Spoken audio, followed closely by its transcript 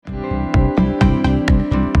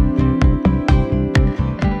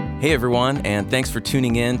Hey everyone, and thanks for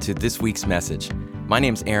tuning in to this week's message. My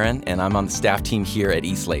name's Aaron, and I'm on the staff team here at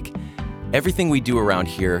Eastlake. Everything we do around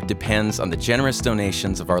here depends on the generous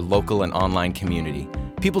donations of our local and online community.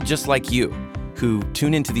 People just like you, who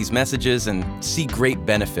tune into these messages and see great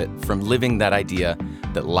benefit from living that idea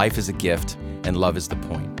that life is a gift and love is the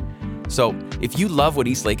point. So, if you love what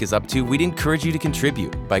Eastlake is up to, we'd encourage you to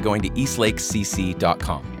contribute by going to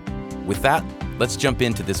eastlakecc.com. With that, let's jump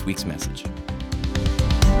into this week's message.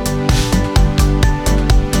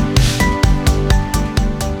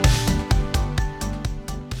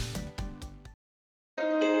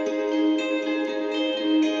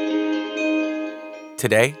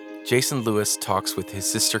 Today, Jason Lewis talks with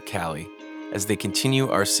his sister Callie as they continue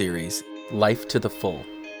our series, Life to the Full.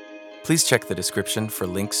 Please check the description for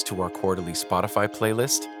links to our quarterly Spotify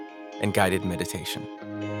playlist and guided meditation.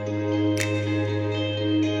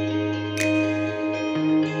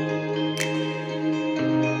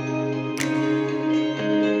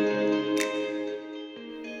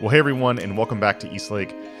 Well, hey everyone, and welcome back to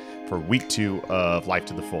Eastlake for week 2 of Life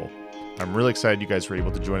to the Full. I'm really excited you guys were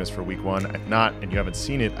able to join us for week 1. If not, and you haven't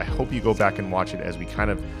seen it, I hope you go back and watch it as we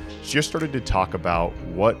kind of just started to talk about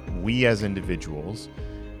what we as individuals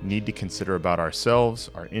need to consider about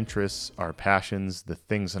ourselves, our interests, our passions, the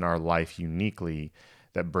things in our life uniquely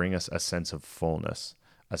that bring us a sense of fullness,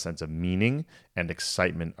 a sense of meaning and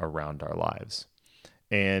excitement around our lives.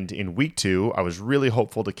 And in week 2, I was really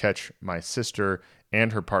hopeful to catch my sister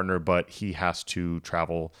and her partner, but he has to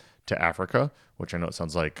travel to Africa, which I know it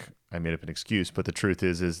sounds like I made up an excuse, but the truth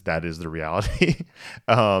is that is the reality.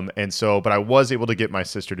 But I was able to get my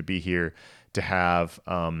sister to be here to have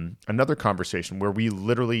another conversation where we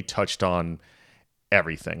literally touched on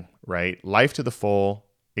everything, right? Life to the full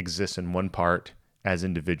exists in one part as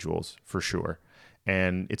individuals, for sure.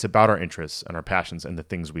 And it's about our interests and our passions and the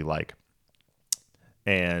things we like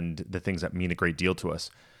and the things that mean a great deal to us.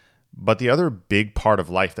 But the other big part of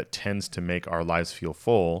life that tends to make our lives feel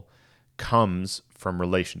full comes from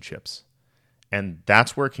relationships. And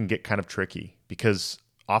that's where it can get kind of tricky, because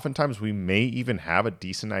oftentimes we may even have a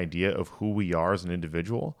decent idea of who we are as an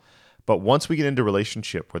individual. But once we get into a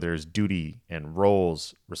relationship where there's duty and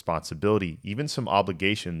roles, responsibility, even some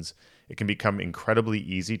obligations, it can become incredibly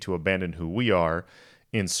easy to abandon who we are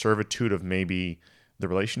in servitude of maybe the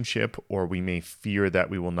relationship, or we may fear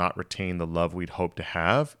that we will not retain the love we'd hope to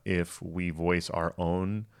have if we voice our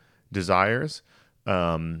own desires.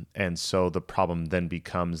 And so the problem then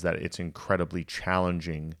becomes that it's incredibly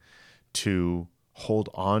challenging to hold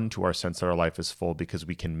on to our sense that our life is full because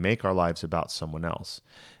we can make our lives about someone else.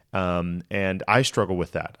 And I struggle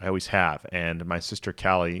with that. I always have. And my sister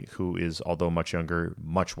Callie, who is, although much younger,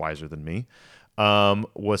 much wiser than me,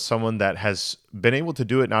 was someone that has been able to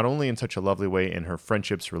do it not only in such a lovely way in her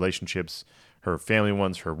friendships, relationships, her family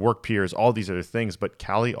ones, her work peers, all these other things. But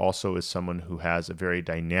Callie also is someone who has a very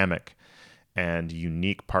dynamic and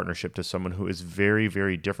unique partnership to someone who is very,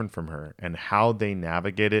 very different from her, and how they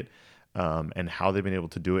navigate it and how they've been able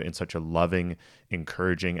to do it in such a loving,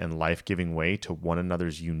 encouraging, and life-giving way to one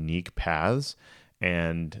another's unique paths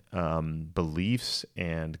and beliefs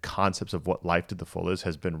and concepts of what life to the full is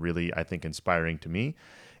has been really, I think, inspiring to me.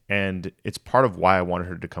 And it's part of why I wanted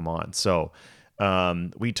her to come on. So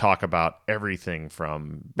we talk about everything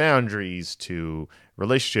from boundaries to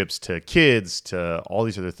relationships to kids to all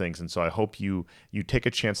these other things. And so I hope you take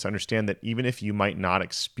a chance to understand that even if you might not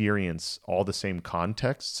experience all the same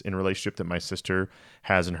contexts in relationship that my sister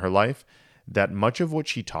has in her life, that much of what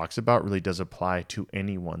she talks about really does apply to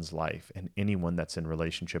anyone's life and anyone that's in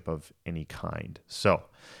relationship of any kind. So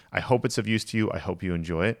I hope it's of use to you. I hope you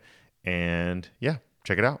enjoy it. And yeah,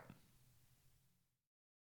 check it out.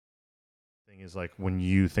 Thing is, like, when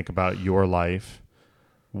you think about your life,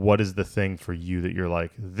 what is the thing for you that you're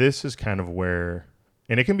like, this is kind of where,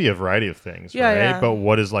 and it can be a variety of things, right? Yeah. But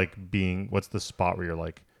what is what's the spot where you're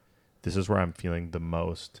like, this is where I'm feeling the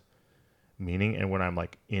most meaning, and when I'm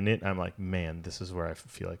like in it, I'm like, man, this is where I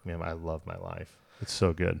feel like, man, I love my life. It's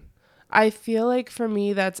so good. I feel like for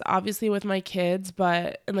me, that's obviously with my kids,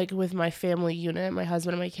 and like with my family unit, my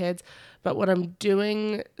husband and my kids. But when I'm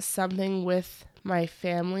doing something with my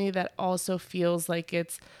family that also feels like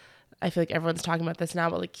I feel like everyone's talking about this now,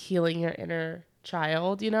 but like healing your inner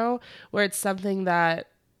child, where it's something that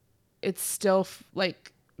it's still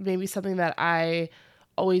like maybe something that I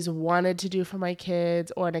always wanted to do for my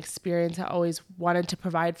kids, or an experience I always wanted to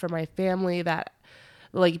provide for my family, that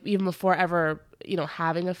like even before ever,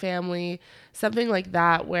 having a family, something like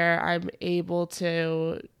that, where I'm able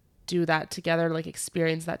to do that together, like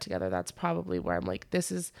experience that together. That's probably where I'm like,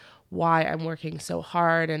 this is why I'm working so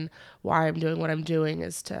hard and why I'm doing what I'm doing,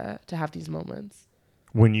 is to have these moments.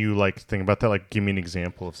 when you like think about that, like give me an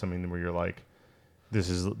example of something where you're like, this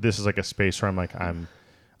is like a space where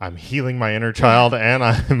I'm healing my inner child and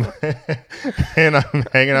I'm and I'm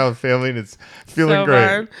hanging out with family and it's feeling So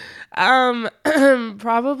great.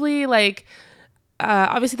 Probably like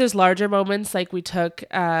obviously there's larger moments, like we took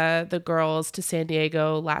the girls to San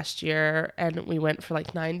Diego last year and we went for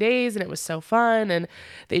like 9 days and it was so fun and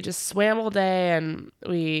they just swam all day and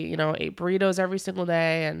we ate burritos every single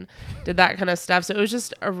day and did that kind of stuff. So it was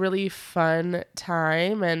just a really fun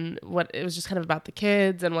time, and what it was just kind of about the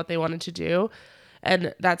kids and what they wanted to do,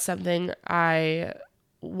 and that's something I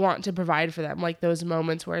want to provide for them, like those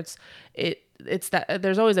moments where it's that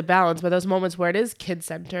there's always a balance, but those moments where it is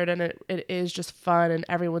kid-centered and it is just fun and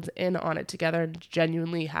everyone's in on it together and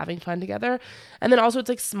genuinely having fun together. And then also it's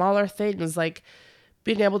like smaller things, like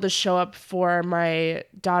being able to show up for my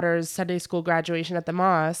daughter's Sunday school graduation at the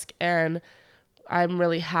mosque, and I'm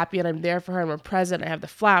really happy and I'm there for her and we're present. I have the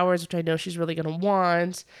flowers, which I know she's really going to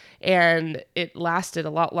want. And it lasted a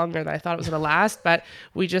lot longer than I thought it was going to last, but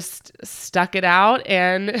we just stuck it out.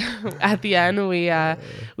 And at the end,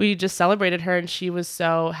 we just celebrated her and she was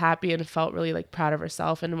so happy and felt really like proud of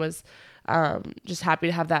herself and was just happy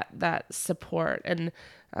to have that support. And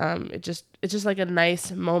it's just like a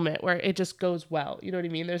nice moment where it just goes well. You know what I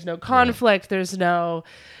mean? There's no conflict. There's no,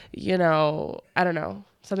 I don't know.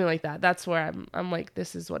 Something like that. That's where I'm like,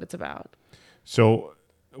 this is what it's about. So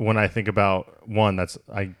when I think about one,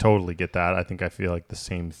 I totally get that. I feel like the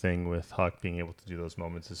same thing with Huck being able to do those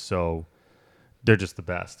moments they're just the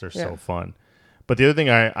best. They're so fun. But the other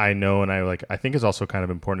thing I know and I think is also kind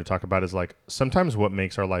of important to talk about is like sometimes what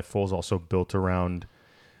makes our life full is also built around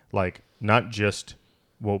like not just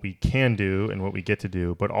what we can do and what we get to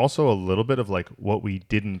do, but also a little bit of like what we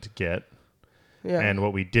didn't get. And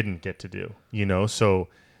what we didn't get to do, So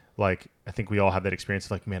like, I think we all have that experience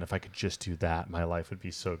of like, man, if I could just do that, my life would be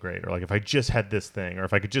so great. Or like, if I just had this thing, or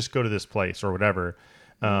if I could just go to this place or whatever.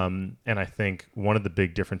 And I think one of the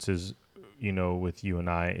big differences, with you and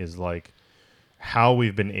I is like how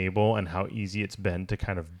we've been able and how easy it's been to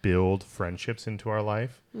kind of build friendships into our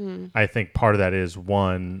life. I think part of that is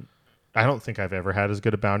one, I don't think I've ever had as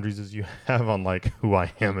good of boundaries as you have on like who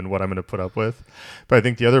I am and what I'm going to put up with. But I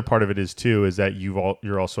think the other part of it is too, is that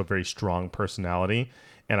you're also a very strong personality.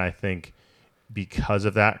 And I think because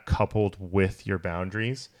of that, coupled with your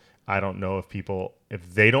boundaries, I don't know if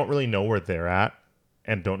they don't really know where they're at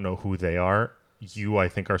and don't know who they are, I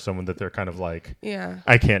think are someone that they're kind of like,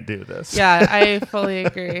 I can't do this. Yeah, I fully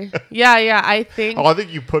agree. Yeah. I think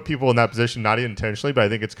you put people in that position, not intentionally, but I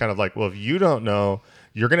think it's kind of like, well, if you don't know,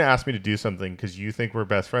 you're going to ask me to do something because you think we're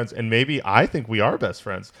best friends. And maybe I think we are best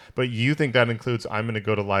friends, but you think that includes I'm going to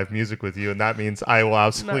go to live music with you. And that means I will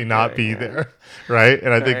absolutely not be there. Right.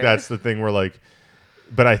 And I think that's the thing where like,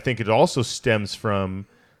 but I think it also stems from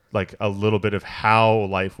like a little bit of how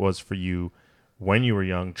life was for you when you were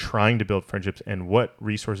young, trying to build friendships and what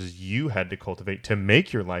resources you had to cultivate to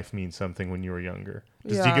make your life mean something when you were younger.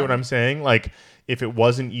 Do you get what I'm saying? Like if it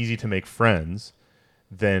wasn't easy to make friends,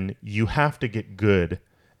 then you have to get good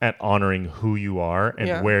at honoring who you are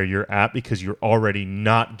and where you're at because you're already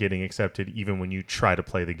not getting accepted even when you try to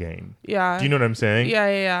play the game. Yeah. Do you know what I'm saying?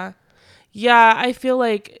 Yeah. Yeah, I feel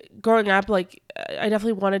like growing up, like I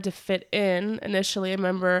definitely wanted to fit in initially. I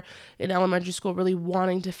remember in elementary school really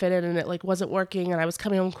wanting to fit in and it like wasn't working and I was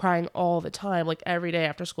coming home crying all the time. Like every day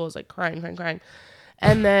after school I was like crying.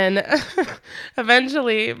 And then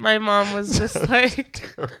eventually my mom was just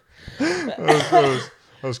like...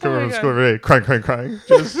 I was coming from school every day, crying,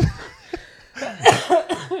 just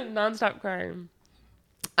nonstop crying.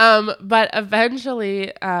 But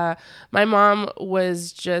eventually, my mom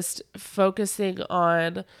was just focusing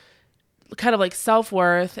on kind of like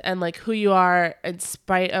self-worth and like who you are in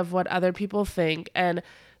spite of what other people think and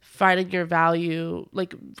finding your value,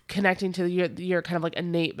 like connecting to your kind of like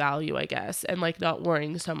innate value, I guess, and like not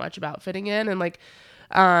worrying so much about fitting in. And like,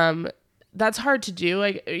 that's hard to do.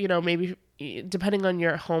 Like, maybe depending on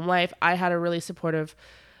your home life, I had a really supportive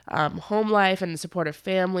home life and a supportive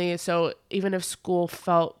family. So even if school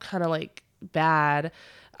felt kind of like bad,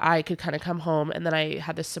 I could kind of come home and then I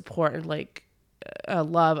had the support and like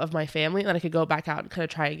love of my family, and then I could go back out and kind of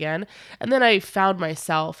try again. And then I found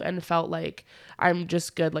myself and felt like I'm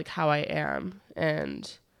just good like how I am.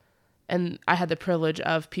 And I had the privilege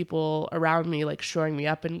of people around me like shoring me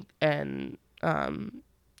up and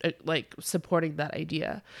like supporting that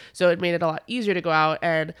idea. So it made it a lot easier to go out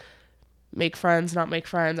and make friends, not make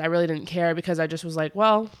friends. I really didn't care because I just was like,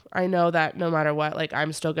 well, I know that no matter what, like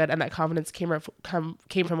I'm still good. And that confidence came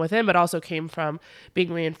from within, but also came from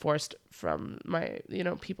being reinforced from my,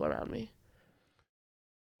 people around me.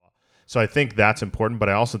 So I think that's important, but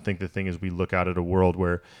I also think the thing is we look out at a world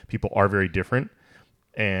where people are very different,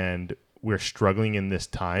 and we're struggling in this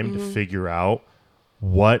time to figure out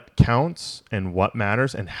what counts and what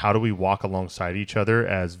matters, and how do we walk alongside each other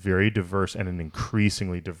as very diverse and an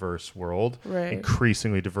increasingly diverse world,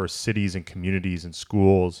 increasingly diverse cities and communities and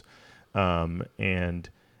schools. And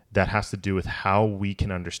that has to do with how we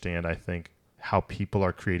can understand, I think, how people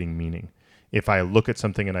are creating meaning. If I look at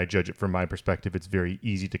something and I judge it from my perspective, it's very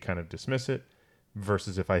easy to kind of dismiss it,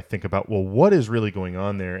 versus if I think about, well, what is really going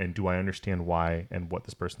on there, and do I understand why and what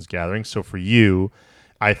this person's gathering? So for you,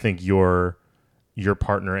 I think your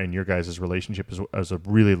partner and your guys' relationship is a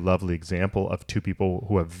really lovely example of two people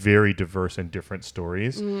who have very diverse and different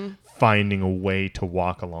stories, finding a way to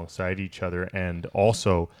walk alongside each other and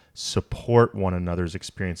also support one another's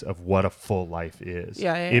experience of what a full life is.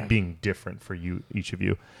 It being different for you, each of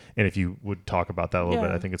you. And if you would talk about that a little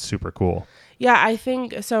bit, I think it's super cool. Yeah, I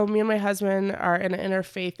think so. Me and my husband are in an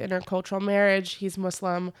interfaith, intercultural marriage. He's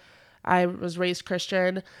Muslim. I was raised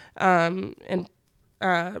Christian, and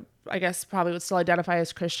I guess probably would still identify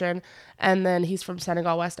as Christian. And then he's from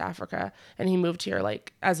Senegal, West Africa, and he moved here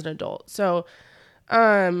like as an adult. So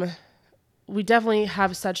we definitely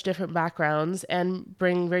have such different backgrounds and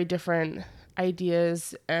bring very different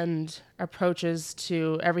ideas and approaches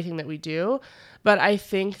to everything that we do. But I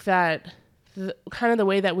think that kind of the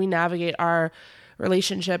way that we navigate our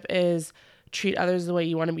relationship is treat others the way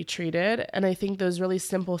you want to be treated. And I think those really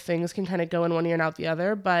simple things can kind of go in one ear and out the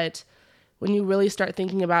other. But when you really start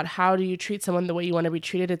thinking about how do you treat someone the way you want to be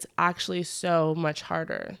treated, it's actually so much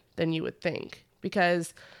harder than you would think.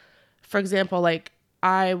 Because, for example, like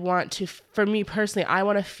for me personally, I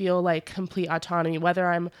want to feel like complete autonomy, whether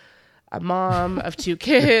I'm a mom of two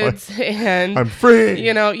kids and I'm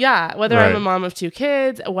free, whether I'm a mom of two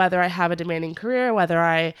kids, whether I have a demanding career, whether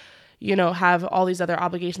I, have all these other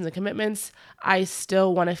obligations and commitments, I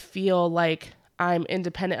still want to feel like I'm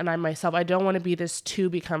independent and I'm myself. I don't want to be this two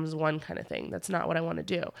becomes one kind of thing. That's not what I want to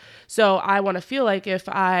do. So I want to feel like if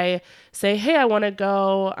I say, hey, I'm going to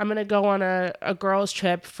go on a girls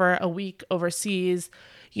trip for a week overseas,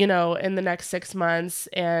 in the next 6 months,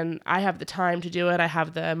 and I have the time to do it, I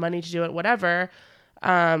have the money to do it, whatever.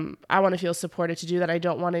 I want to feel supported to do that. I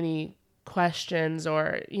don't want any questions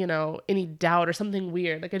or, any doubt or something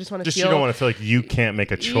weird. Like I just want to feel. You don't want to feel like you can't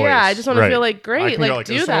make a choice. Yeah, I just want to feel like great, like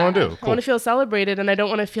do that. Cool. I want to feel celebrated, and I don't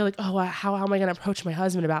want to feel like, oh, how am I going to approach my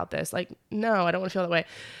husband about this? Like, no, I don't want to feel that way.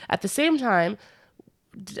 At the same time,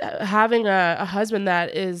 having a husband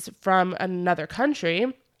that is from another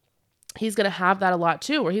country, he's going to have that a lot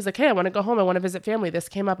too, where he's like, hey, I want to go home. I want to visit family. This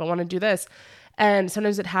came up. I want to do this. And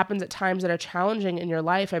sometimes it happens at times that are challenging in your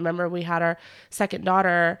life. I remember we had our second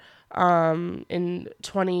daughter in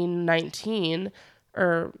 2019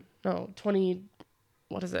 or no, 21?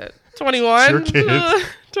 Sure, kids.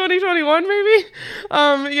 2021 maybe?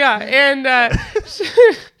 And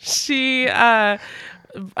she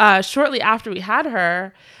shortly after we had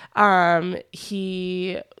her,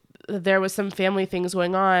 there was some family things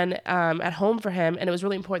going on at home for him, and it was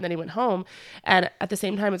really important that he went home. And at the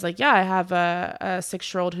same time, it's like, I have a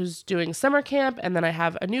 6-year-old who's doing summer camp, and then I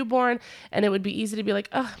have a newborn, and it would be easy to be like,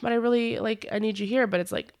 oh, but I really I need you here. But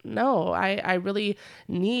it's like, no, I really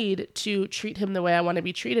need to treat him the way I want to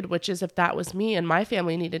be treated, which is if that was me and my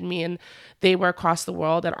family needed me and they were across the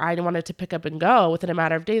world and I wanted to pick up and go within a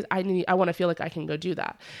matter of days, I want to feel like I can go do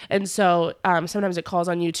that. And so sometimes it calls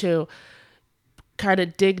on you to kind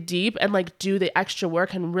of dig deep and do the extra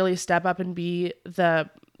work and really step up and be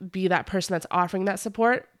that person that's offering that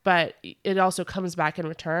support, but it also comes back in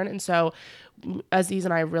return. And so Aziz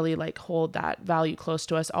and I really hold that value close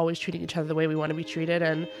to us, always treating each other the way we want to be treated.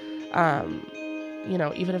 And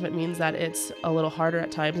even if it means that it's a little harder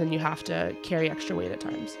at times and you have to carry extra weight at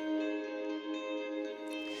times.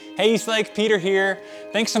 Hey Eastlake, Peter here.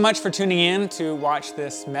 Thanks so much for tuning in to watch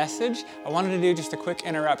this message. I wanted to do just a quick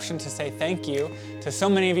interruption to say thank you to so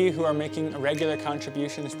many of you who are making regular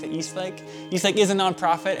contributions to Eastlake. Eastlake is a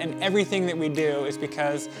nonprofit, and everything that we do is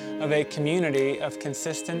because of a community of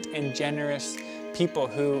consistent and generous people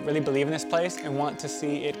who really believe in this place and want to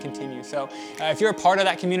see it continue. So if you're a part of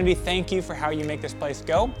that community, thank you for how you make this place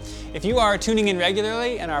go. If you are tuning in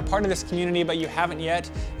regularly and are part of this community but you haven't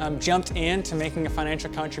yet jumped into making a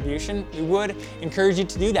financial contribution, we would encourage you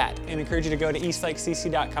to do that and encourage you to go to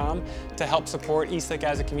eastlakecc.com to help support Eastlake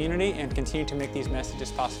as a community and continue to make these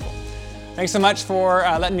messages possible. Thanks so much for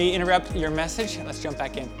letting me interrupt your message. Let's jump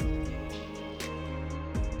back in.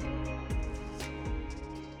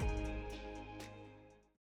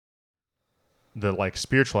 the like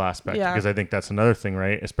spiritual aspect, because I think that's another thing,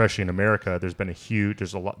 right? Especially in America,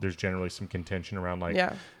 there's generally some contention around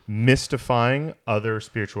like mystifying other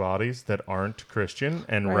spiritualities that aren't Christian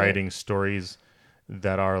and writing stories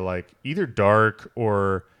that are like either dark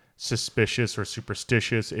or suspicious or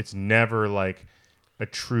superstitious. It's never like a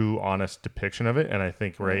true, honest depiction of it. And I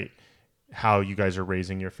think, how you guys are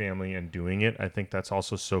raising your family and doing it, I think that's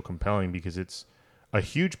also so compelling, because it's a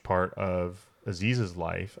huge part of Aziz's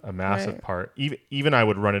life, a massive part. Even I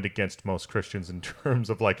would run it against most Christians in terms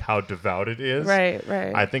of like how devout it is. Right.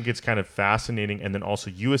 I think it's kind of fascinating. And then also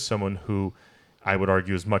you as someone who I would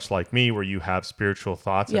argue is much like me, where you have spiritual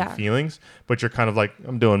thoughts and feelings, but you're kind of like,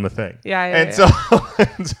 I'm doing my thing. So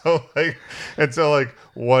like,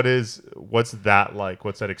 what's that like?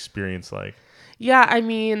 What's that experience like? Yeah, I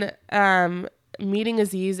mean, meeting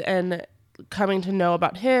Aziz and coming to know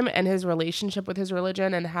about him and his relationship with his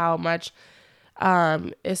religion, and how much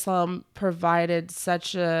Islam provided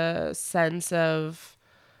such a sense of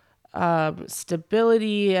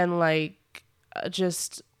stability and like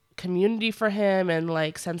just community for him, and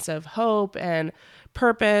like sense of hope and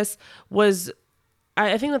purpose, was,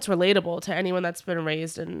 I think that's relatable to anyone that's been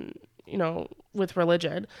raised in, with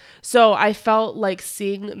religion. So I felt like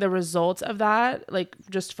seeing the results of that, like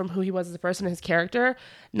just from who he was as a person, his character,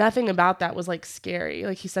 nothing about that was like scary.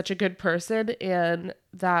 Like, he's such a good person, and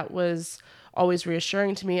that was always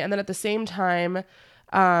reassuring to me. And then at the same time,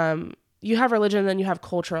 you have religion, and then you have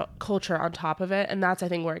culture on top of it. And that's, I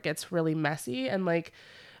think, where it gets really messy. And like,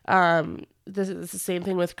 this is the same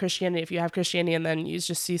thing with Christianity. If you have Christianity and then you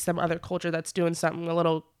just see some other culture that's doing something a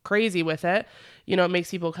little crazy with it, it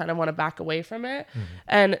makes people kind of want to back away from it. Mm-hmm.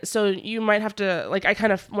 And so you might have to, like,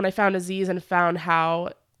 when I found Aziz and found how,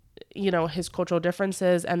 his cultural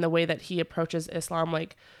differences and the way that he approaches Islam,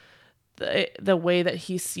 like the way that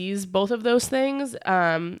he sees both of those things,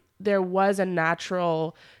 there was a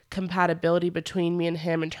natural compatibility between me and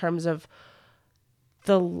him in terms of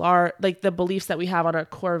the beliefs that we have on our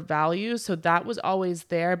core values. So that was always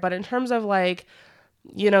there. But in terms of like,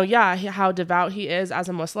 how devout he is as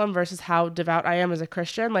a Muslim versus how devout I am as a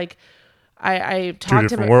Christian, like I talked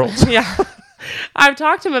to him. Worlds. Yeah. I've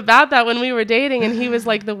talked to him about that when we were dating, and he was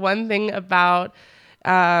like, the one thing about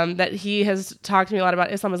that he has talked to me a lot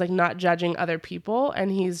about Islam is like not judging other people. And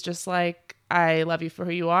he's just like, I love you for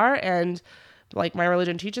who you are. And like, my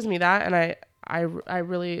religion teaches me that. And I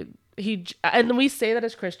really, and we say that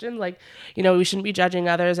as Christians, like, we shouldn't be judging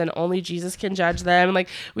others and only Jesus can judge them. And like,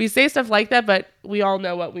 we say stuff like that, but we all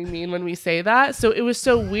know what we mean when we say that. So it was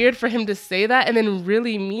so weird for him to say that and then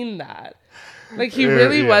really mean that. Like, he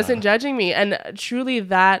really wasn't judging me. And truly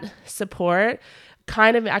that support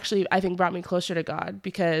kind of actually, I think, brought me closer to God,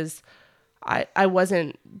 because I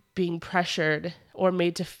wasn't being pressured or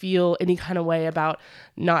made to feel any kind of way about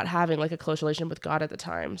not having like a close relationship with God at the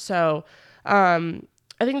time. So, I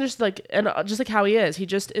think just like how he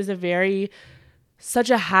just is such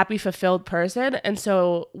a happy, fulfilled person. And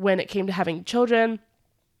so when it came to having children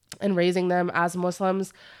and raising them as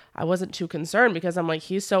Muslims, I wasn't too concerned, because I'm like,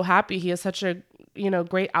 he's so happy. He has such a,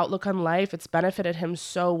 great outlook on life. It's benefited him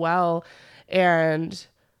so well. And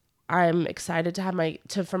I'm excited to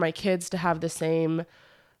have for my kids to have the same,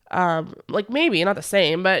 like maybe not the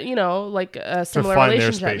same, but like a similar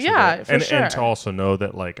relationship. Yeah, for sure. And to also know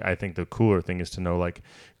that, like, I think the cooler thing is to know, like,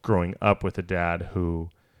 growing up with a dad who,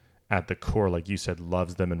 at the core, like you said,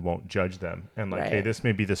 loves them and won't judge them. And like, hey, this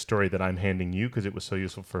may be the story that I'm handing you because it was so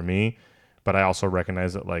useful for me, but I also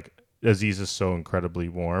recognize that like Aziz is so incredibly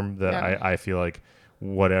warm that I feel like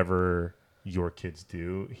whatever your kids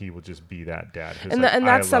do, he will just be that dad who's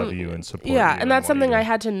I love you and support you. Yeah, and that's something I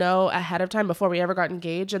had to know ahead of time before we ever got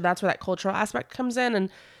engaged, and that's where that cultural aspect comes in, and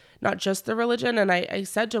not just the religion. And I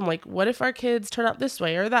said to him, like, what if our kids turn out this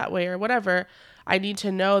way or that way or whatever? I need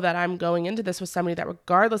to know that I'm going into this with somebody that,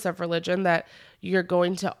 regardless of religion, that you're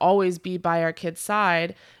going to always be by our kid's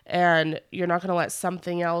side, and you're not going to let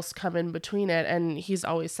something else come in between it. And he's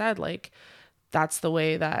always said, like, that's the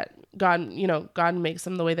way that God makes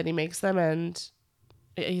them the way that he makes them. And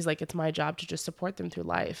he's like, it's my job to just support them through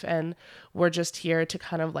life. And we're just here to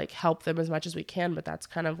kind of like help them as much as we can, but that's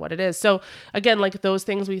kind of what it is. So again, like those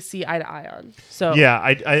things we see eye to eye on. So yeah,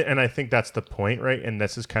 I think that's the point, right? And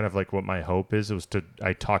this is kind of like what my hope is.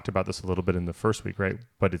 I talked about this a little bit in the first week, right?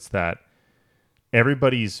 But it's that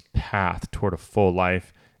everybody's path toward a full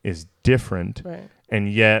life is different. Right.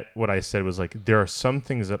 And yet what I said was like, there are some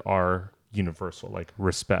things that are universal, like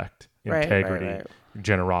respect, integrity,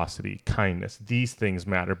 generosity, kindness. These things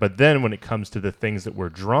matter. But then when it comes to the things that we're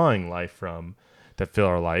drawing life from that fill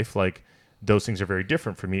our life, like those things are very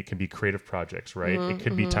different for me. It can be creative projects, right? It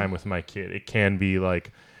could be time with my kid. It can be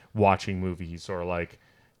like watching movies or like,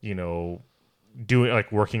 you know, doing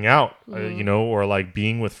like working out, you know, or like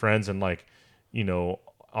being with friends and like, you know,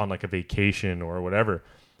 on like a vacation or whatever.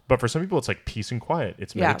 But for some people, it's like peace and quiet.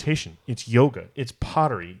 It's meditation. It's yoga. It's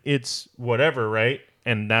pottery. It's whatever, right?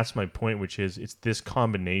 And that's my point, which is it's this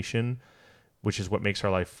combination, which is what makes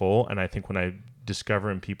our life full. And I think when I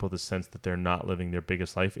discover in people the sense that they're not living their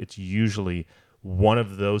biggest life, it's usually one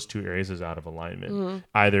of those two areas is out of alignment.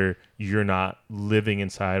 Either you're not living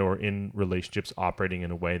inside or in relationships operating in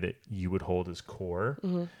a way that you would hold as core.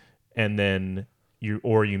 And then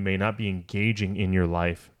you may not be engaging in your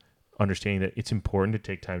life, understanding that it's important to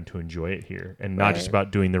take time to enjoy it here and not just about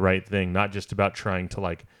doing the right thing, not just about trying to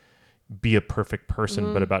like be a perfect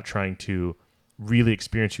person, but about trying to really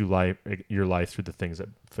experience your life through the things that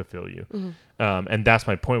fulfill you. And that's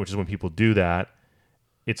my point, which is when people do that,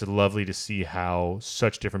 it's lovely to see how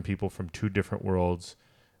such different people from two different worlds,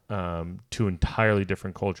 two entirely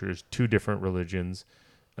different cultures, two different religions,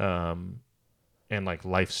 and like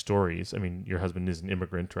life stories. I mean, your husband is an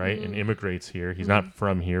immigrant, right? And immigrates here. He's not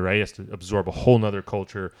from here, right? He has to absorb a whole nother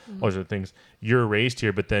culture, all those other things. You're raised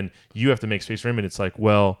here, but then you have to make space for him. And it's like,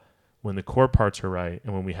 well, when the core parts are right,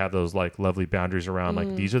 and when we have those like lovely boundaries around,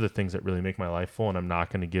 like these are the things that really make my life full, and I'm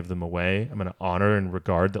not going to give them away. I'm going to honor and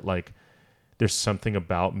regard that, like, there's something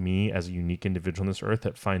about me as a unique individual on this earth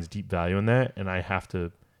that finds deep value in that, and I have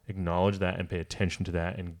to acknowledge that and pay attention to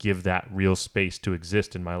that and give that real space to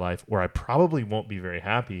exist in my life, where I probably won't be very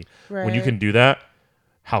happy. When you can do that,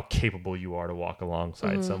 how capable you are to walk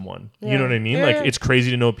alongside someone. You know what I mean? It's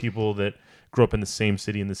crazy to know people that grew up in the same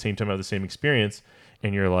city and the same time have the same experience,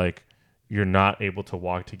 and you're like, you're not able to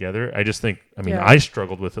walk together. I just think, I mean, I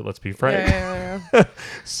struggled with it. Let's be frank.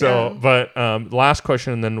 So, but last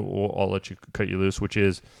question, and then I'll let you cut you loose, which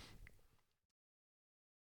is,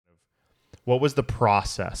 what was the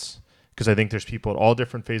process? Because I think there's people at all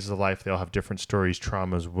different phases of life. They all have different stories,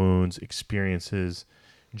 traumas, wounds, experiences,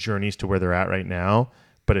 journeys to where they're at right now.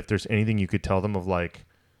 But if there's anything you could tell them of like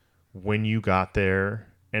when you got there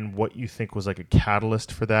and what you think was like a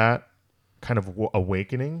catalyst for that kind of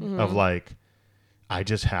awakening of like, I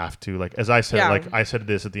just have to, like, as I said, like I said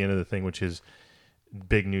this at the end of the thing, which is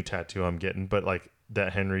big new tattoo I'm getting, but like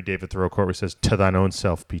that Henry David Thoreau quote where he says, to thine own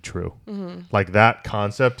self be true. Like that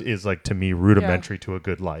concept is like, to me, rudimentary to a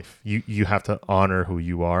good life. You have to honor who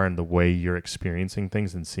you are and the way you're experiencing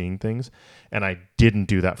things and seeing things. And I didn't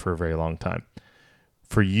do that for a very long time.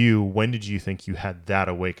 For you, when did you think you had that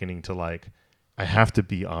awakening to like, I have to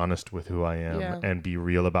be honest with who I am and be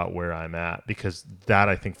real about where I'm at? Because that,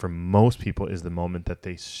 I think, for most people is the moment that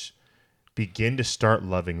they begin to start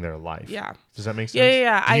loving their life. Yeah. Does that make sense?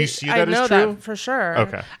 Yeah. Do you see that I know as true? that for sure.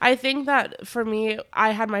 Okay. I think that for me,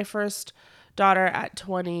 I had my first daughter at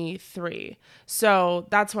 23. So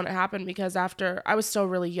that's when it happened, because after I was still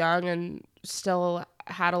really young and still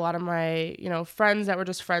had a lot of my, friends that were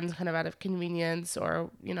just friends kind of out of convenience or,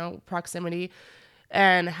 proximity,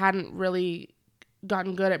 and hadn't really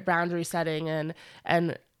gotten good at boundary setting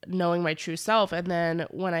and knowing my true self. And then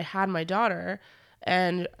when I had my daughter,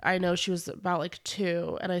 and I know she was about like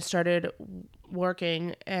 2, and I started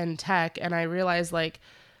working in tech, and I realized like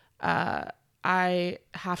I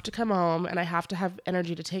have to come home and I have to have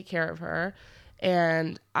energy to take care of her,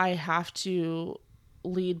 and I have to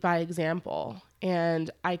lead by example.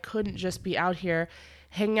 And I couldn't just be out here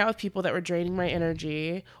hanging out with people that were draining my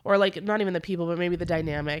energy, or like not even the people, but maybe the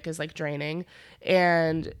dynamic is like draining,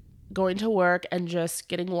 and going to work and just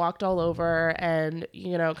getting walked all over and,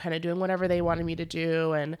 kind of doing whatever they wanted me to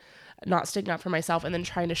do and not sticking up for myself, and then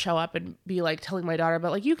trying to show up and be like telling my daughter,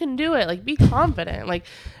 but like, you can do it, like, be confident. Like,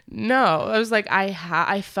 no, I was like,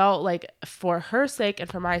 I felt like for her sake and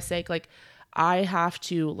for my sake, like I have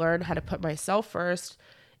to learn how to put myself first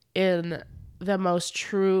in the most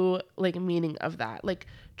true like meaning of that. Like,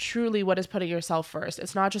 truly, what is putting yourself first?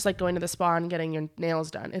 It's not just like going to the spa and getting your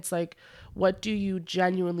nails done. It's like, what do you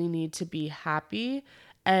genuinely need to be happy,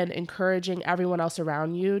 and encouraging everyone else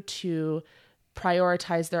around you to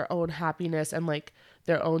prioritize their own happiness and like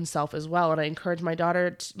their own self as well. And I encourage my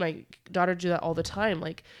daughter to do that all the time.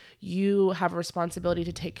 Like, you have a responsibility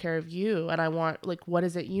to take care of you. And I want, like, what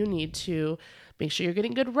is it you need to make sure you're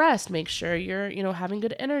getting good rest, make sure you're, having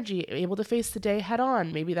good energy, able to face the day head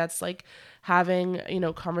on. Maybe that's like having,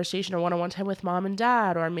 conversation or one-on-one time with mom and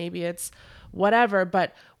dad, or maybe it's whatever,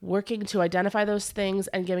 but working to identify those things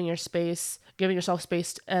and giving yourself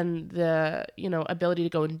space and the, ability to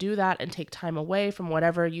go and do that and take time away from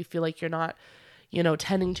whatever you feel like you're not,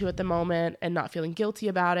 tending to at the moment, and not feeling guilty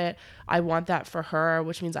about it. I want that for her,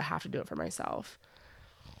 which means I have to do it for myself.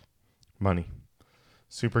 Money.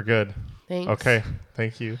 Super good. Thanks. Okay.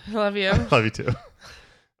 Thank you. I love you. Love you too.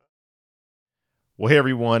 Well, hey,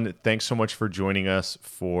 everyone. Thanks so much for joining us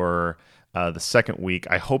for the second week.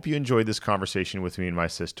 I hope you enjoyed this conversation with me and my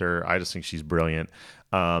sister. I just think she's brilliant.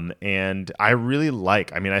 And I really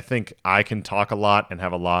I think I can talk a lot and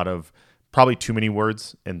have a lot of probably too many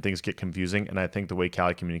words and things get confusing. And I think the way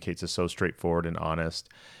Callie communicates is so straightforward and honest.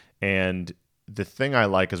 And the thing I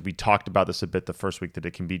like is we talked about this a bit the first week, that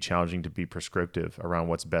it can be challenging to be prescriptive around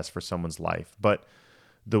what's best for someone's life. But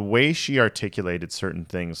the way she articulated certain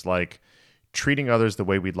things, like treating others the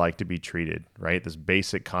way we'd like to be treated, right? This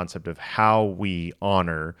basic concept of how we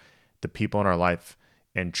honor the people in our life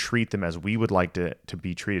and treat them as we would like to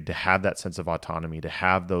be treated, to have that sense of autonomy, to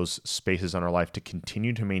have those spaces in our life, to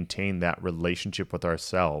continue to maintain that relationship with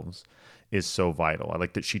ourselves is so vital. I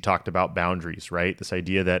like that she talked about boundaries, right? This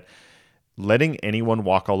idea that letting anyone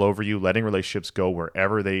walk all over you, letting relationships go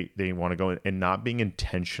wherever they want to go, and not being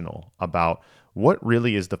intentional about what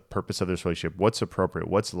really is the purpose of this relationship, what's appropriate,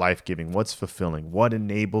 what's life-giving, what's fulfilling, what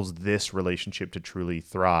enables this relationship to truly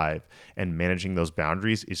thrive, and managing those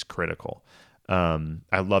boundaries is critical.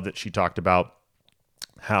 I love that she talked about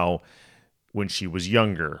how when she was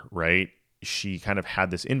younger, right, she kind of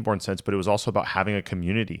had this inborn sense, but it was also about having a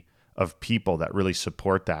community of people that really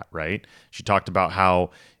support that, right? She talked about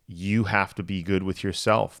how you have to be good with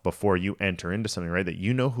yourself before you enter into something, right? That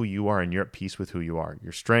you know who you are and you're at peace with who you are,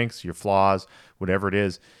 your strengths, your flaws, whatever it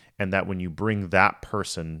is. And that when you bring that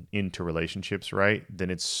person into relationships, right, then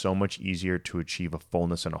it's so much easier to achieve a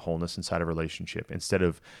fullness and a wholeness inside a relationship, instead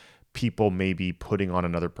of people maybe putting on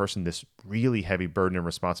another person this really heavy burden and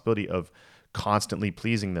responsibility of constantly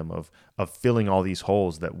pleasing them, of filling all these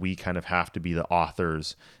holes, that we kind of have to be the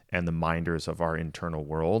authors and the minders of our internal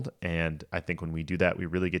world. And I think when we do that, we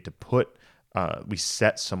really get to we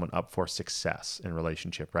set someone up for success in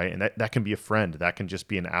relationship, right? And that can be a friend, that can just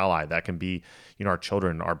be an ally, that can be, our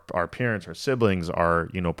children, our parents, our siblings, our,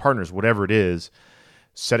 partners, whatever it is,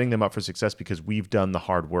 setting them up for success because we've done the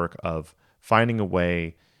hard work of finding a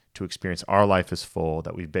way to experience our life as full,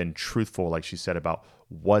 that we've been truthful, like she said, about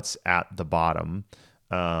what's at the bottom,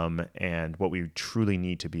 and what we truly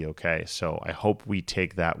need to be okay. So I hope we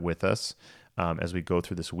take that with us as we go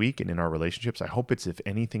through this week and in our relationships. I hope it's, if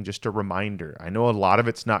anything, just a reminder. I know a lot of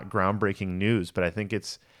it's not groundbreaking news, but I think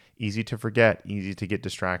it's easy to forget, easy to get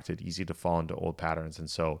distracted, easy to fall into old patterns. And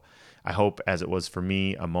so I hope, as it was for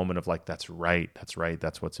me, a moment of like, that's right,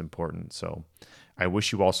 that's what's important. So I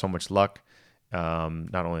wish you all so much luck.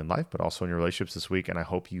 Not only in life, but also in your relationships this week. And I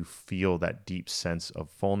hope you feel that deep sense of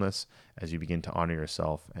fullness as you begin to honor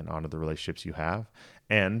yourself and honor the relationships you have.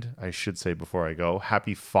 And I should say before I go,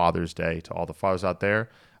 happy Father's Day to all the fathers out there.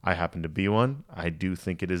 I happen to be one. I do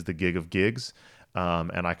think it is the gig of gigs,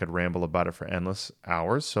 and I could ramble about it for endless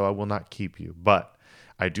hours, so I will not keep you. But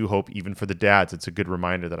I do hope, even for the dads, it's a good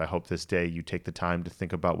reminder that I hope this day you take the time to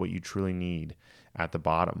think about what you truly need at the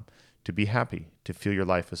bottom, to be happy, to feel your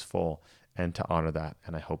life is full, and to honor that.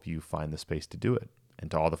 And I hope you find the space to do it. And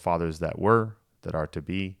to all the fathers that were, that are to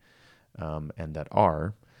be, and that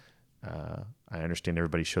are, I understand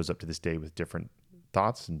everybody shows up to this day with different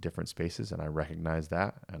thoughts and different spaces, and I recognize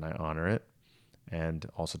that, and I honor it. And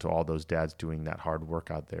also to all those dads doing that hard work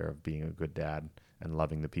out there of being a good dad and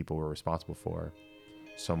loving the people we're responsible for.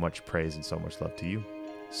 So much praise and so much love to you.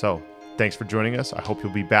 So thanks for joining us. I hope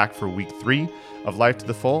you'll be back for week 3 of Life to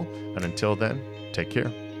the Full. And until then, take care.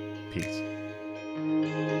 Peace.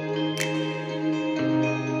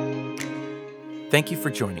 Thank you for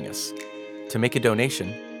joining us. To make a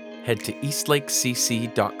donation, head to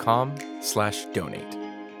eastlakecc.com/donate.